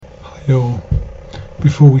Bill,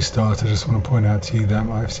 before we start, I just want to point out to you that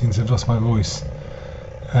I've since I've lost my voice.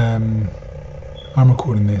 I'm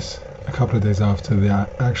recording this a couple of days after the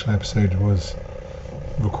actual episode was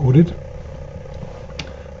recorded,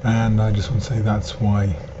 and I just want to say that's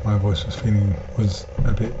why my voice was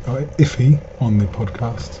a bit iffy on the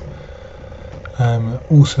podcast.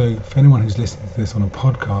 Also, for anyone who's listening to this on a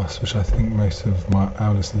podcast, which I think most of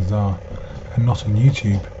our listeners are, and not on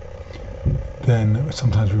YouTube, then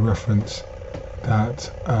sometimes we reference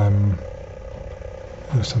that.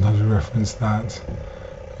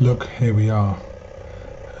 Look, here we are,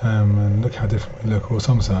 and look how different we look, or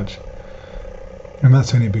some such. And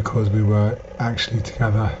that's only because we were actually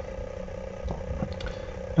together,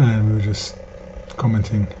 and we were just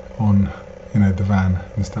commenting on, the van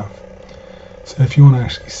and stuff. So if you want to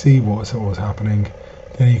actually see what was happening,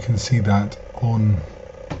 then you can see that on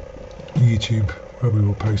YouTube, where we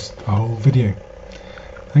will post the whole video.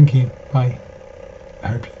 Thank you. Bye. I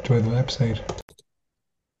hope you enjoyed the episode.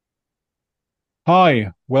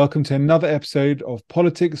 Hi, welcome to another episode of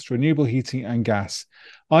Politics, Renewable Heating and Gas.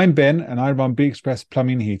 I'm Ben and I run B Express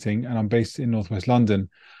Plumbing and Heating, and I'm based in Northwest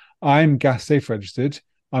London. I'm gas safe registered,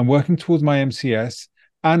 I'm working towards my MCS,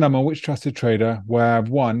 and I'm a Which Trusted Trader, where I've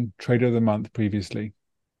won Trader of the Month previously.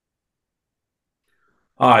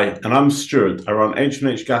 Hi, and I'm Stuart. I run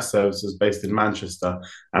H&H Gas Services based in Manchester.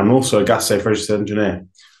 I'm also a gas safe registered engineer.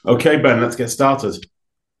 Okay, Ben, let's get started.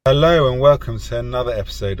 Hello and welcome to another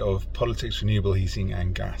episode of Politics, Renewable Heating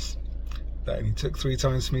and Gas. That only took 3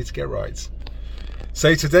 times for me to get right.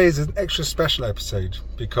 So today is an extra special episode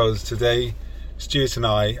because today Stuart and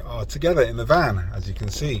I are together in the van, as you can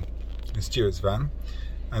see, in Stuart's van.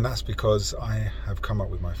 And that's because I have come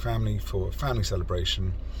up with my family for a family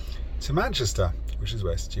celebration to Manchester, which is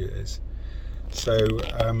where Stuart is. So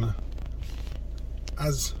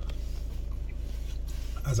as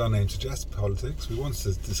our name suggests, politics, we want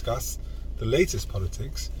to discuss the latest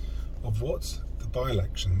politics of what the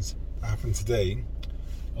by-elections happened today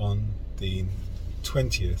on the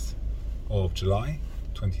 20th of July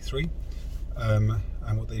 23, and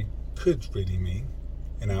what they could really mean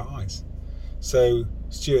in our eyes. So,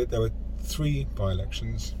 Stuart, there were 3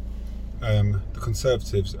 by-elections. The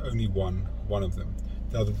Conservatives only won one of them.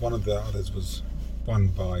 One of the others was won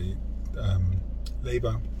by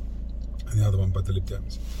Labour, and the other one by the Lib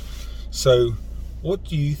Dems. So, what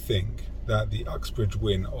do you think that the Uxbridge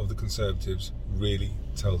win of the Conservatives really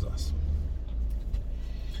tells us?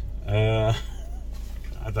 I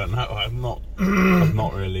don't know. I've not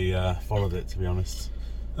really followed it, to be honest.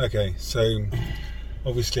 Okay, so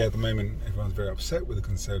obviously at the moment everyone's very upset with the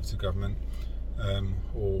Conservative government,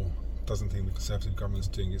 or doesn't think the Conservative government's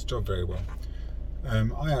doing its job very well.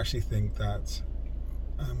 I actually think that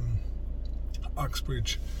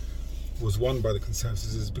Uxbridge was won by the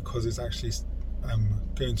Conservatives because it's actually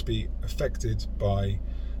going to be affected by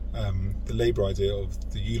the Labour idea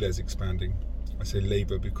of the ULEZ expanding. I say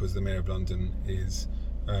Labour because the Mayor of London is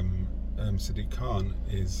Sadiq Khan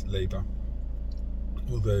is Labour,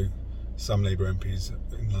 although some Labour MPs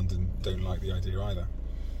in London don't like the idea either.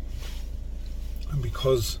 And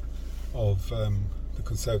because of the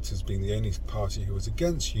Conservatives being the only party who was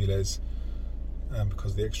against ULEZ,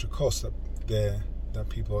 because of the extra costs that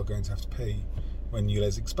people are going to have to pay when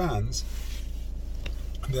ULEZ expands,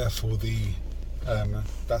 therefore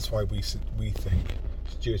that's why we think,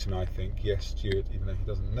 Stuart and I think, yes, Stuart, even though he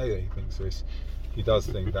doesn't know that he thinks this, he does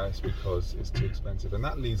think that it's because it's too expensive. And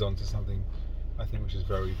that leads on to something I think which is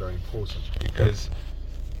very, very important, because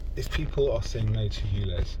if people are saying no to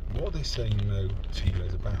ULEZ, what are they saying no to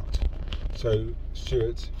ULEZ about? So,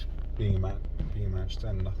 Stuart, being a Manchester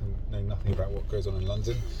and knowing nothing about what goes on in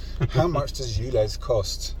London, how much does ULEZ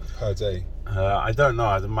cost per day? I don't know.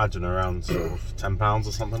 I'd imagine around sort of £10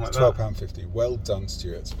 or something like that. £12.50. Well done,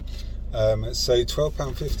 Stuart. So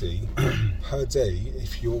 £12.50 per day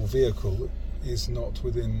if your vehicle is not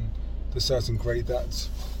within the certain grade that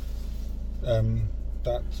the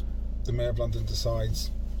Mayor of London decides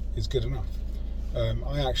is good enough.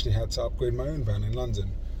 I actually had to upgrade my own van in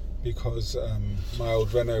London because my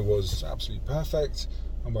old Renault was absolutely perfect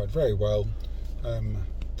and worked very well. I'd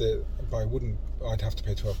have to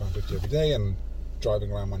pay £12.50 every day and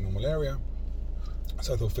driving around my normal area.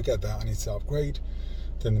 So I thought, forget that, I need to upgrade.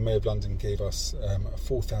 Then the Mayor of London gave us a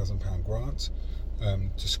 £4,000 grant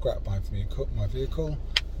to scrap my vehicle.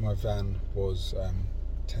 My van was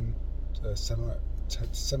 7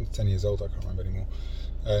 to 10 years old, I can't remember anymore.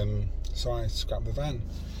 So I scrapped the van,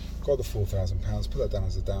 got the £4,000, put that down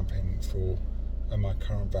as a down payment for my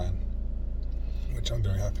current van, which I'm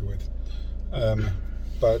very happy with.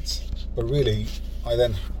 But really,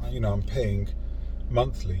 I'm paying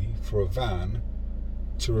monthly for a van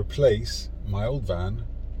to replace my old van,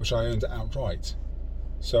 which I owned outright.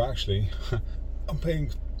 So actually, I'm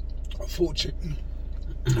paying a fortune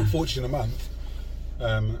a month,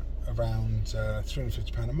 around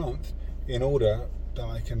 £350 a month, in order that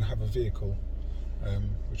I can have a vehicle,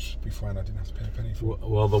 which beforehand I didn't have to pay a penny for.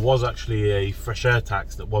 Well, there was actually a fresh air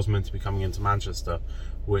tax that was meant to be coming into Manchester,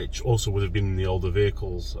 which also would have been in the older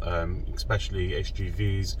vehicles, especially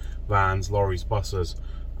HGVs, vans, lorries, buses.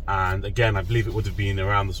 And again, I believe it would have been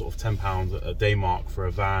around the sort of £10 a day mark for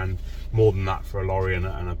a van, more than that for a lorry and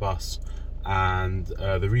a bus. And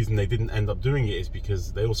the reason they didn't end up doing it is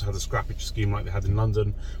because they also had a scrappage scheme like they had in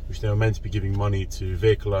London, which they were meant to be giving money to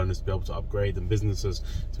vehicle owners to be able to upgrade and businesses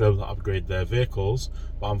to be able to upgrade their vehicles.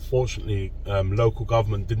 But unfortunately, local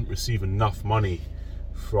government didn't receive enough money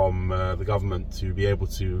from the government to be able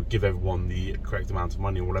to give everyone the correct amount of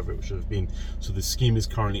money or whatever it should have been. So the scheme is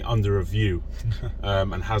currently under review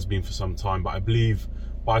and has been for some time. But I believe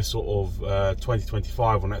by sort of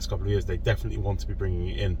 2025 or next couple of years, they definitely want to be bringing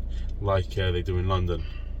it in like they do in London.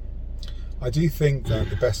 I do think that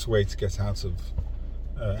the best way to get out of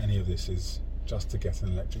any of this is just to get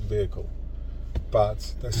an electric vehicle.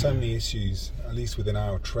 But there's so many issues, at least within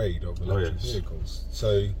our trade of electric vehicles.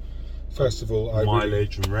 So first of all,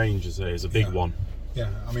 mileage and range is a big one. Yeah,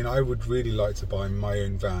 I mean, I would really like to buy my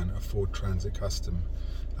own van, a Ford Transit Custom,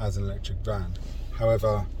 as an electric van.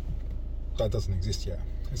 However, that doesn't exist yet.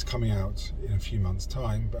 It's coming out in a few months'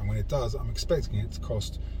 time, but when it does, I'm expecting it to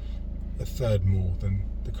cost a third more than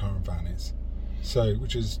the current van is. So,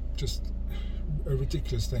 which is just a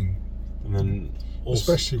ridiculous thing. And then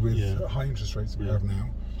also, especially with high interest rates that we have now,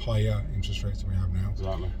 higher interest rates that we have now.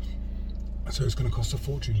 Exactly. So it's going to cost a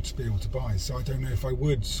fortune to be able to buy. So I don't know if I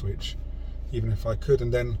would switch, even if I could.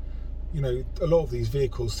 And then, you know, a lot of these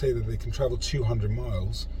vehicles say that they can travel 200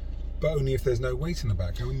 miles, but only if there's no weight in the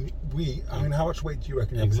back. I mean, how much weight do you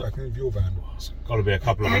reckon you have in the back of your van? It's got to be a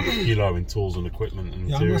couple of hundred kilo in tools and equipment and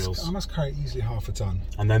materials. I must carry easily half a ton.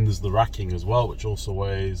 And then there's the racking as well, which also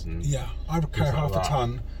weighs. And I would carry half a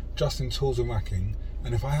ton just in tools and racking.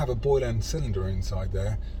 And if I have a boiler and cylinder inside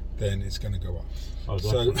there, then it's going to go up. Oh,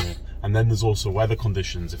 definitely. And then there's also weather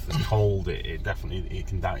conditions. If it's cold, it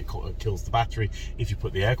kills the battery. If you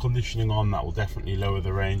put the air conditioning on, that will definitely lower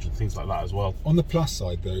the range and things like that as well. On the plus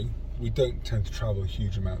side, though, we don't tend to travel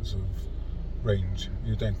huge amounts of range.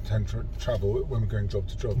 You don't tend to travel when we're going job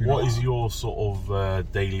to job. What is your sort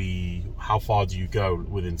of daily, how far do you go?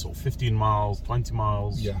 Within sort of 15 miles, 20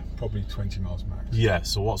 miles? Yeah, probably 20 miles max. Yeah,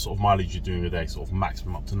 so what sort of mileage are you doing a day? Sort of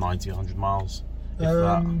maximum up to 90, 100 miles?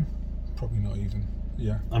 Probably not even.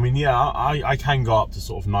 Yeah. I mean, I can go up to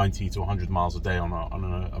sort of 90 to 100 miles a day on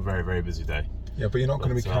a very, very busy day. Yeah, but you're not going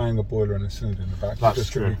to be carrying a boiler and a cylinder in the back. You're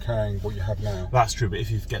just going to be carrying what you have now. That's true, but if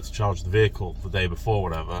you forget to charge the vehicle the day before,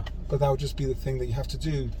 whatever. But that would just be the thing that you have to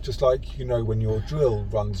do. Just like, you know, when your drill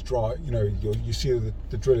runs dry, you know, you see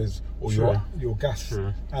the drill is, or your gas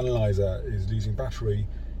analyzer is losing battery.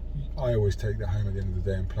 I always take that home at the end of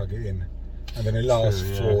the day and plug it in, and then it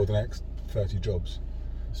lasts for the next 30 jobs.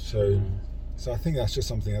 So I think that's just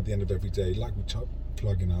something at the end of every day, like we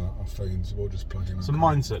plug in our phones, we'll just plug in. Some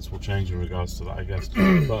mindsets will change in regards to that, I guess.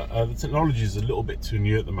 But the technology is a little bit too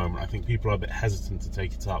new at the moment. I think people are a bit hesitant to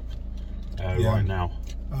take it up right now.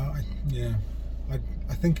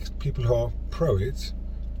 I think people who are pro it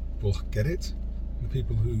will get it. The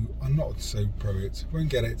people who are not so pro it won't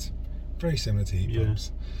get it. Very similar to heat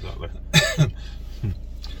pumps. Exactly.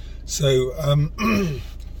 So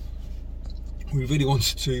we really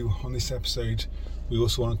wanted to, on this episode, we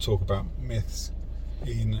also want to talk about myths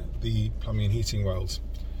in the plumbing and heating world.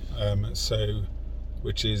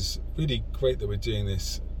 Which is really great that we're doing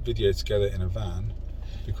this video together in a van,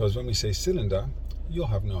 because when we say cylinder, you'll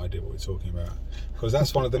have no idea what we're talking about, because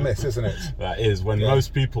that's one of the myths, isn't it? That is. When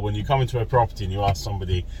most people, when you come into a property and you ask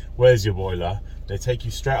somebody, where's your boiler? They take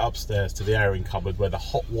you straight upstairs to the airing cupboard where the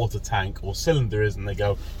hot water tank or cylinder is, and they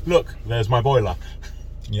go, look, there's my boiler.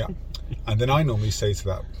 Yeah. And then I normally say to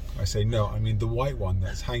that, I say, no, I mean the white one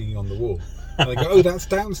that's hanging on the wall. And they go, oh, that's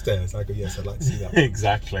downstairs. I go, yes, I'd like to see that one.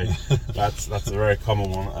 Exactly. That's a very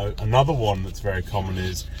common one. Another one that's very common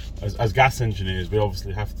is, as gas engineers, we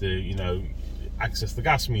obviously have to, you know, access the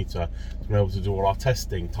gas meter to be able to do all our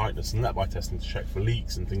testing, tightness and let-by testing to check for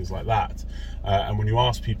leaks and things like that. And when you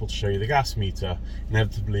ask people to show you the gas meter,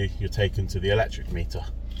 inevitably you're taken to the electric meter.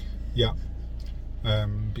 Yeah.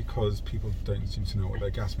 Because people don't seem to know what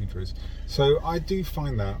their gas meter is. So I do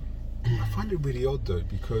find that, I find it really odd though,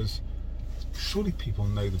 because surely people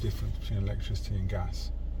know the difference between electricity and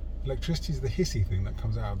gas. Electricity is the hissy thing that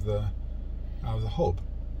comes out of the hob,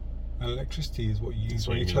 and electricity is what you use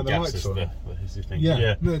So when you mean turn the gas lights is on. is the thing.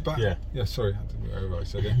 Yeah, no, but yeah. Sorry, I didn't know what I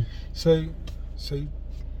said. Yeah. So,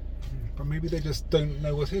 but maybe they just don't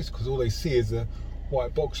know what it is because all they see is a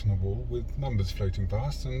white box on the wall with numbers floating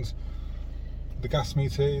past, and the gas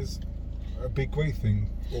meter is a big grey thing,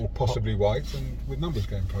 or possibly white, and with numbers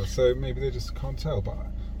going past. So maybe they just can't tell. But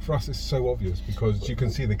for us, it's so obvious because you can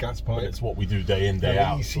see the gas pipe. But it's what we do day in, day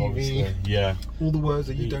out. ECV, obviously. Yeah. All the words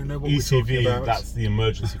that you don't know what ECV, we're talking about. That's the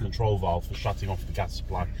emergency control valve for shutting off the gas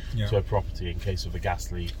supply Yeah. to a property in case of a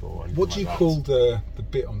gas leak or anything. What do you like call that. the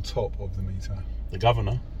bit on top of the meter? The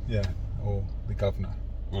governor? Yeah, or the governor.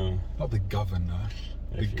 Not the governor.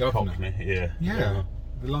 The If you're governor. Cockney, yeah. Yeah.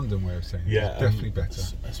 The London way of saying it. Yeah, It's definitely better.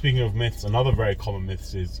 Speaking of myths, another very common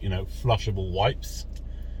myth is, flushable wipes.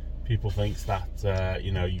 People think that,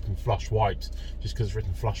 you can flush wipes just because it's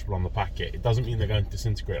written flushable on the packet. It doesn't mean they're going to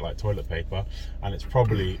disintegrate like toilet paper, and it's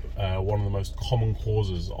probably one of the most common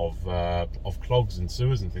causes of clogs in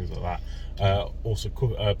sewers and things like that. Also,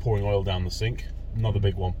 pouring oil down the sink, another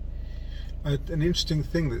big one. An interesting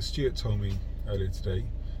thing that Stuart told me earlier today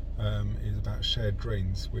is about shared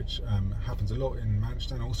drains, which happens a lot in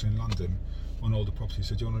Manchester and also in London on older properties.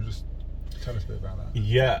 So do you want to just tell us a bit about that?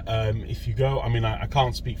 Yeah, if you go, I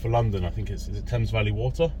can't speak for London. I think is it Thames Valley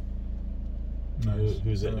Water? No.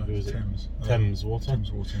 Who's it? Thames. Thames Water?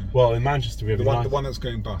 Thames Water. Yeah. Well, in Manchester we have the one that's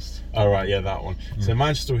going bust. Oh right, yeah, that one. Yeah. So in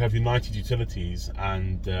Manchester we have United Utilities,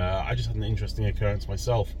 and I just had an interesting occurrence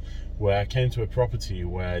myself where I came to a property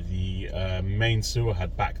where the main sewer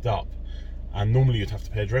had backed up, and normally you'd have to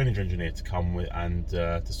pay a drainage engineer to come with and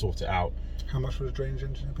to sort it out. How much would a drainage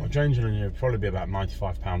engineer pay? A drainage engineer would probably be about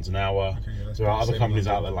 £95 an hour. Okay, yeah, there are other companies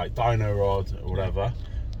out there like Dino Rod or whatever,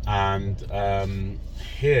 and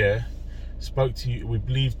here spoke to you. We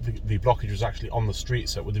believe the blockage was actually on the street,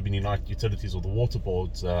 so it would have been United Utilities or the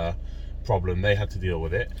waterboard's problem. They had to deal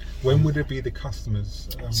with it. When would it be the customers?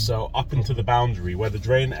 So up into the boundary where the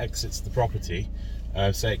drain exits the property,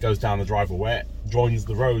 say it goes down the driveway where it joins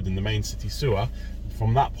the road in the main city sewer,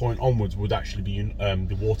 from that point onwards would actually be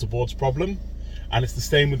the waterboard's problem. And it's the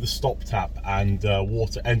same with the stop tap and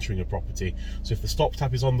water entering a property. So if the stop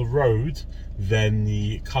tap is on the road, then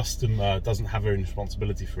the customer doesn't have any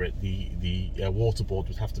responsibility for it. The waterboard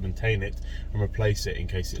would have to maintain it and replace it in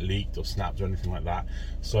case it leaked or snapped or anything like that.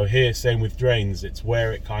 So here, same with drains, it's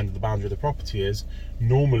where it kind of the boundary of the property is.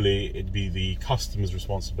 Normally it'd be the customer's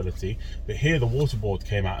responsibility, but here the waterboard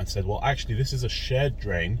came out and said, well, actually this is a shared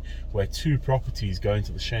drain where two properties go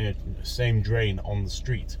into the same drain on the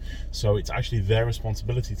street. So it's actually their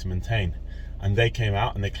responsibility to maintain. And they came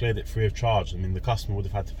out and they cleared it free of charge. I mean, the customer would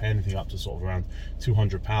have had to pay anything up to sort of around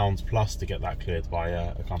 £200 plus to get that cleared by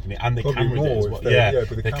a company. And they Probably cameraed it as well.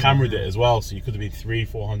 They cameraed it as well, so you could have been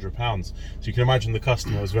 £300-400. So you can imagine the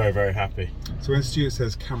customer was very, very happy. So when Stuart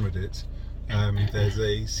says cameraed it, there's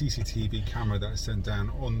a CCTV camera that is sent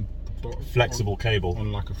down on the flexible cable.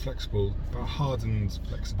 On like a flexible, but hardened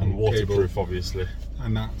flexible and waterproof, cable. Obviously.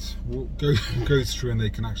 And that goes through, and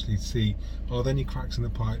they can actually see, are there any cracks in the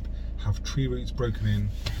pipe? Have tree roots broken in?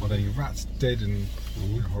 Are there any rats dead and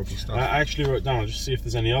horrible stuff? I actually wrote down, just see if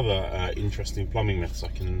there's any other interesting plumbing myths I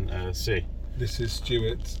can see. This is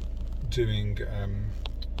Stuart doing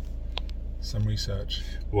some research.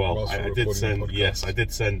 Well, I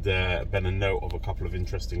did send Ben a note of a couple of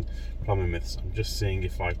interesting plumbing myths. I'm just seeing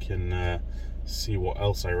if I can see what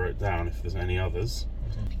else I wrote down, if there's any others.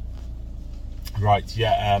 Right,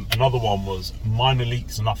 yeah, another one was minor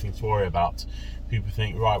leaks are nothing to worry about. People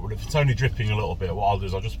think, right, well, if it's only dripping a little bit, what I'll do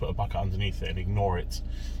is I'll just put a bucket underneath it and ignore it.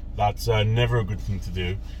 That's never a good thing to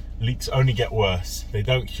do. Leaks only get worse. They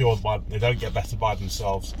don't get better by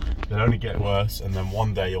themselves. They only get worse, and then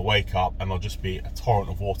one day you'll wake up and there'll just be a torrent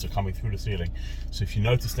of water coming through the ceiling. So if you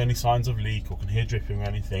noticed any signs of leak or can hear dripping or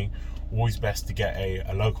anything, always best to get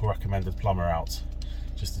a local recommended plumber out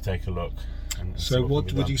just to take a look. And so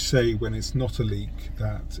what would you say when it's not a leak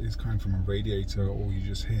that is coming from a radiator or you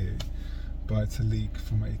just hear, but it's a leak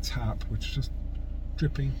from a tap which is just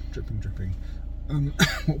dripping?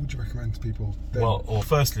 What would you recommend to people then? Well,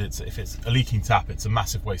 firstly, if it's a leaking tap, it's a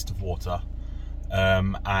massive waste of water,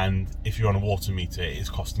 and if you're on a water meter, it is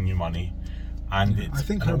costing you money, and it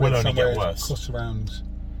will only get worse. It costs around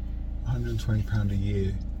 £120 a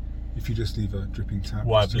year if you just leave a dripping tap.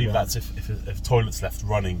 Well, I believe that's if the toilet's left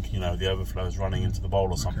running, the overflow is running into the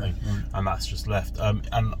bowl or something, right. And that's just left.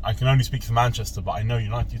 And I can only speak for Manchester, but I know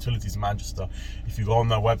United Utilities in Manchester, if you go on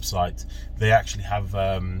their website, they actually have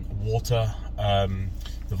water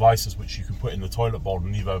devices which you can put in the toilet bowl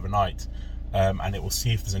and leave overnight. and it will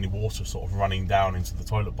see if there's any water sort of running down into the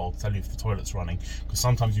toilet bowl to tell you if the toilet's running, because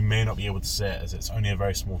sometimes you may not be able to see it as it's only a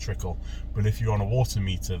very small trickle, but if you're on a water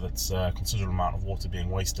meter, that's a considerable amount of water being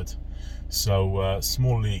wasted. So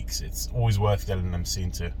small leaks, it's always worth getting them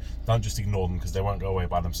seen to. Don't just ignore them, because they won't go away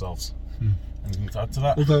by themselves. Anything to add to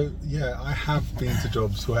that? Although, yeah, I have been to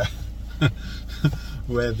jobs where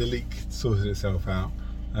where the leak sorted itself out.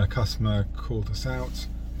 A customer called us out,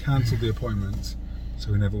 cancelled the appointment,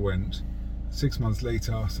 so we never went. 6 months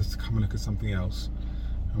later, asked us to come and look at something else.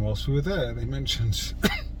 And whilst we were there, they mentioned,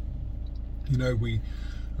 we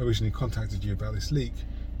originally contacted you about this leak.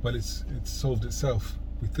 Well, it's solved itself.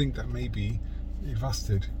 We think that maybe it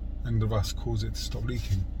rusted and the rust caused it to stop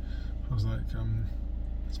leaking. I was like,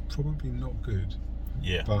 it's probably not good.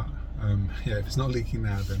 Yeah. But if it's not leaking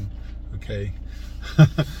now, then okay.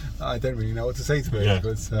 I don't really know what to say to it,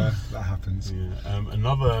 but that happens. Yeah.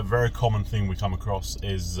 Another very common thing we come across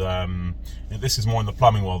is, this is more in the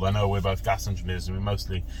plumbing world. I know we're both gas engineers and we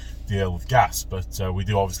mostly deal with gas, but we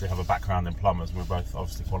do obviously have a background in plumbers, and we're both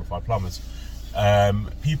obviously qualified plumbers.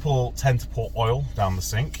 People tend to pour oil down the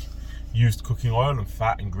sink, used cooking oil and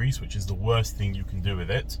fat and grease, which is the worst thing you can do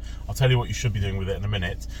with it. I'll tell you what you should be doing with it in a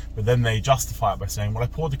minute, but then they justify it by saying, well, I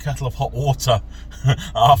poured a kettle of hot water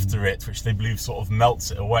after it, which they believe sort of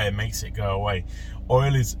melts it away and makes it go away.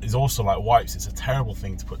 Oil is also like wipes. It's a terrible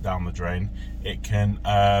thing to put down the drain. It can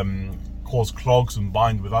cause clogs and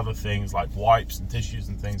bind with other things like wipes and tissues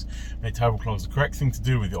and things, make terrible clogs. The correct thing to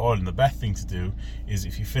do with the oil, and the best thing to do, is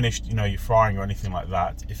if you finished, your frying or anything like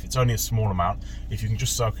that, if it's only a small amount, if you can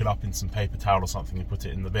just soak it up in some paper towel or something and put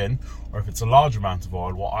it in the bin, or if it's a large amount of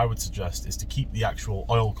oil, what I would suggest is to keep the actual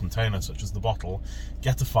oil container, such as the bottle,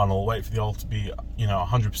 get a funnel, wait for the oil to be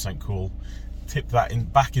 100% cool, tip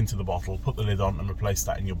that back into the bottle, put the lid on, and replace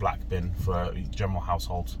that in your black bin for general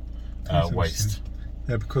household waste.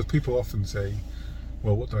 Yeah, because people often say,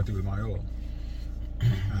 well, what do I do with my oil?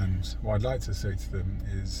 And what I'd like to say to them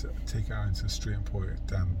is take it out into the street and pour it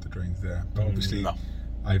down the drains there. But obviously, no.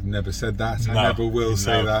 I've never said that. I never will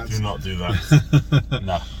say that. Do not do that.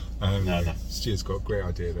 No. Stuart's got a great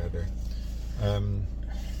idea there, though.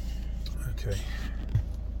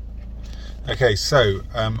 Okay, so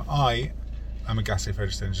I am a gas safe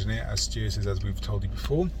registered engineer, as Stuart is, as we've told you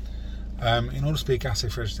before. In order to be a gas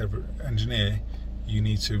safe registered engineer, you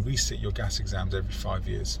need to resit your gas exams every 5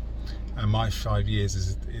 years, and my 5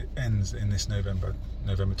 years ends in this November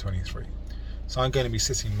 23. So I'm going to be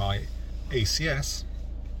sitting my ACS,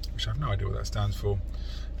 which I have no idea what that stands for,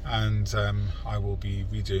 and I will be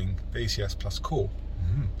redoing the ACS plus core.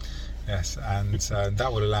 Yes, and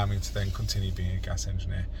that will allow me to then continue being a gas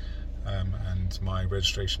engineer, and my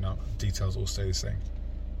registration details all stay the same.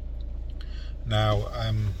 Now,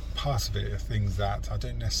 part of it are things that I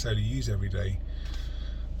don't necessarily use every day,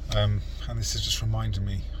 and this is just reminding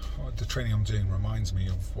me, the training I'm doing reminds me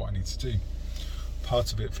of what I need to do.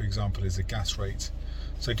 Part of it, for example, is a gas rate.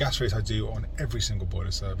 So gas rate I do on every single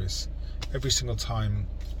boiler service. Every single time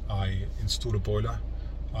I install a boiler,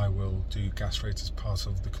 I will do gas rate as part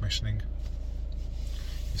of the commissioning.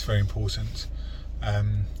 It's very important.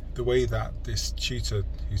 The way that this tutor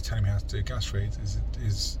who's telling me how to do a gas rate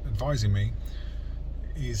is advising me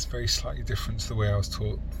is very slightly different to the way I was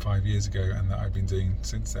taught 5 years ago and that I've been doing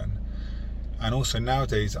since then. And also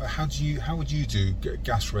nowadays, how would you do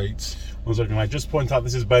gas rates? One second, I just point out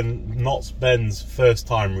this is not Ben's first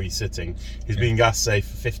time resitting. He's been gas safe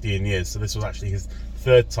for 15 years, so this was actually his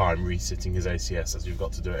third time resitting his ACS, as you've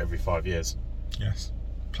got to do it every 5 years. Yes,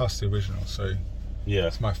 plus the original, so yeah,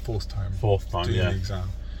 it's my fourth time doing the exam.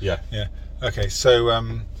 Yeah. Okay,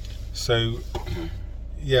 so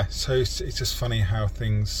it's just funny how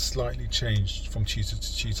things slightly changed from tutor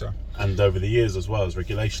to tutor. And over the years as well, as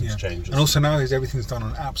regulations change. And also nowadays everything's done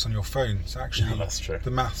on apps on your phone, so actually that's true. The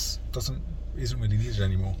maths isn't really needed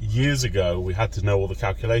anymore. Years ago, we had to know all the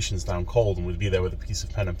calculations down cold, and we'd be there with a piece of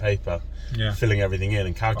pen and paper, filling everything in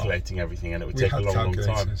and calculating everything, and it would take a long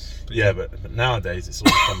time. But nowadays it's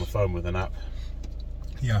all on the phone with an app.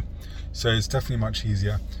 Yeah, so it's definitely much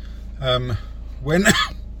easier. When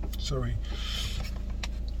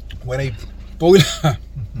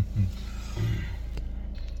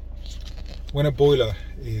a boiler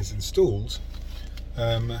is installed,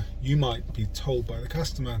 you might be told by the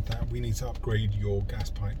customer that we need to upgrade your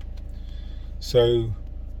gas pipe. So,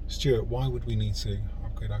 Stuart, why would we need to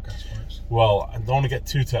upgrade our gas pipes? Well, I don't want to get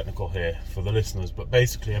too technical here for the listeners, but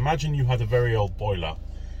basically imagine you had a very old boiler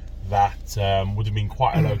that would have been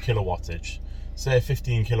quite a low kilowattage, say a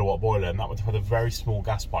 15 kilowatt boiler, and that would have had a very small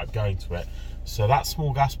gas pipe going to it. So that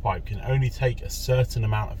small gas pipe can only take a certain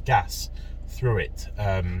amount of gas through it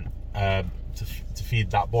to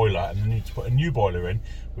feed that boiler, and then you need to put a new boiler in,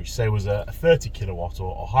 which say was a 30 kilowatt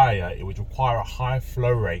or higher, it would require a higher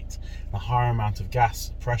flow rate and a higher amount of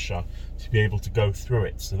gas pressure to be able to go through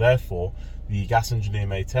it. So therefore, the gas engineer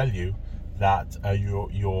may tell you that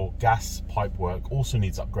your gas pipe work also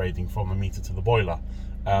needs upgrading from the meter to the boiler,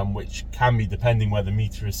 which can be, depending where the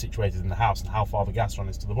meter is situated in the house and how far the gas run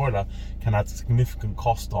is to the boiler, can add significant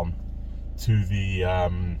cost on to the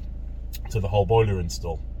whole boiler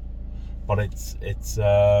install. But it's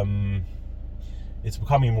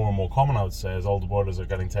becoming more and more common, I would say, as older boilers are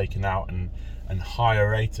getting taken out and higher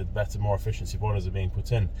rated, better, more efficiency boilers are being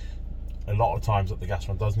put in. A lot of times that the gas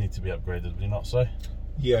run does need to be upgraded, would you not say?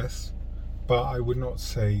 Yes, but I would not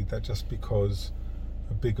say that just because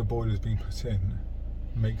a bigger boiler is being put in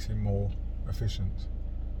makes it more efficient.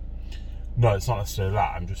 No, it's not necessarily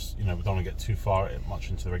that. I'm just, we don't want to get too much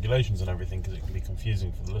into the regulations and everything, because it can be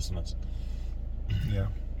confusing for the listeners. Yeah,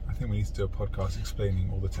 I think we need to do a podcast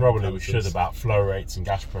explaining all the Probably we should, about flow rates and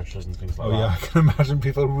gas pressures and things like that. Oh yeah, I can imagine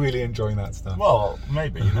people really enjoying that stuff. Well,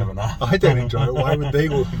 maybe, you never know. I don't enjoy it. Why would they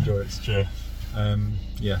all enjoy it? It's true.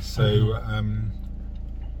 So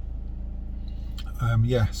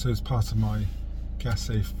as part of my gas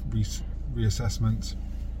safe reassessment,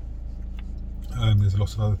 there's a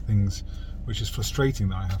lot of other things which is frustrating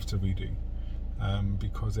that I have to redo,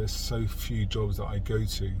 because there's so few jobs that I go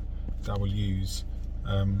to that will use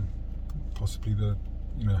possibly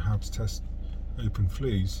how to test open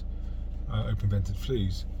vented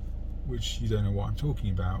flues, which you don't know what I'm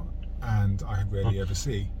talking about, and I rarely ever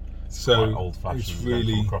see. So quite old-fashioned. it's You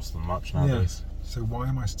really don't come across them much nowadays. Yeah. So why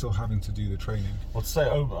am I still having to do the training? Well, to say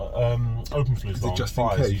open flues Is it on just in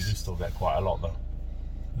fires, case? you do still get quite a lot though.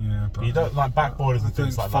 Yeah, but You don't like back boilers and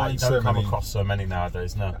things like that. You don't come across so many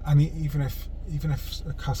nowadays. No. And even if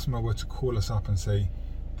a customer were to call us up and say,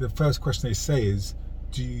 the first question they say is,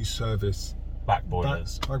 "Do you service Back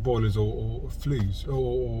boilers. back boilers or flues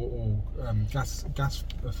or gas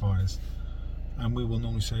fires?" And we will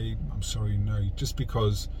normally say, "I'm sorry, no," just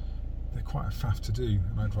because they're quite a faff to do,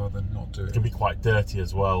 and I'd rather not do It it. can be quite dirty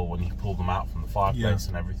as well when you pull them out from the fireplace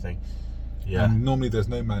and everything. Yeah. And normally there's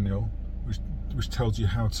no manual which tells you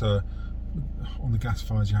how to, on the gas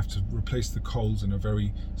fires, you have to replace the coals in a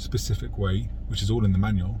very specific way, which is all in the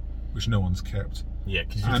manual, which no one's kept. Yeah,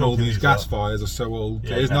 because And all these gas fires are so old.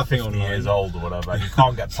 Yeah, There's nothing 50 online. years old or whatever. You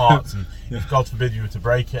can't get parts, and Yeah. if God forbid you were to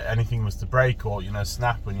break it, anything was to break or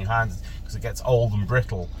snap in your hands because it gets old and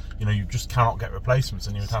brittle. You just cannot get replacements,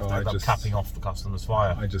 and you would have to end up capping off the customer's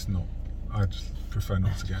fire. I just prefer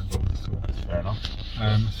not to get involved at all. Fair enough.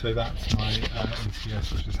 So that's my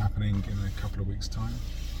ATS, which is happening in a couple of weeks' time.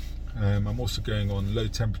 I'm also going on low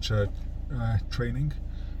temperature training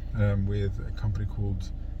with a company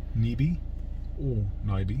called NIBE or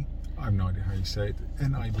NIBE. I have no idea how you say it.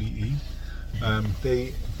 NIBE.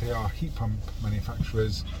 They are heat pump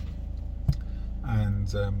manufacturers, and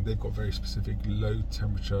they've got very specific low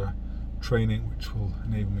temperature training which will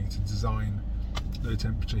enable me to design low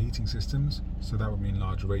temperature heating systems. So that would mean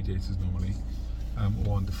larger radiators normally,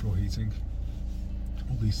 or underfloor heating.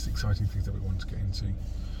 All these exciting things that we want to get into.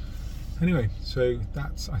 Anyway, so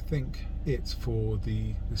that's, I think, it for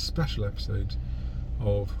this special episode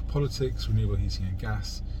of Politics, Renewable Heating and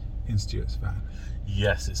Gas in Stuart's van.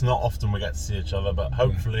 Yes, it's not often we get to see each other, but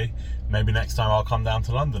hopefully, maybe next time I'll come down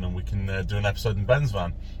to London and we can do an episode in Ben's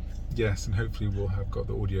van. Yes, and hopefully we'll have got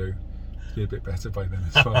the audio to be a bit better by then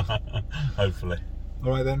as well. Hopefully.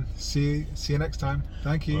 All right then, see you next time.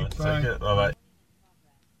 Thank you. Bye. Take it. Bye-bye.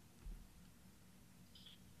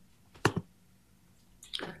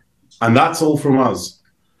 And that's all from us.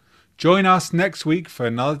 Join us next week for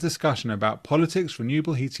another discussion about politics,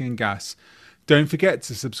 renewable heating and gas. Don't forget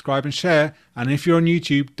to subscribe and share, and if you're on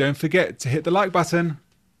YouTube, don't forget to hit the like button.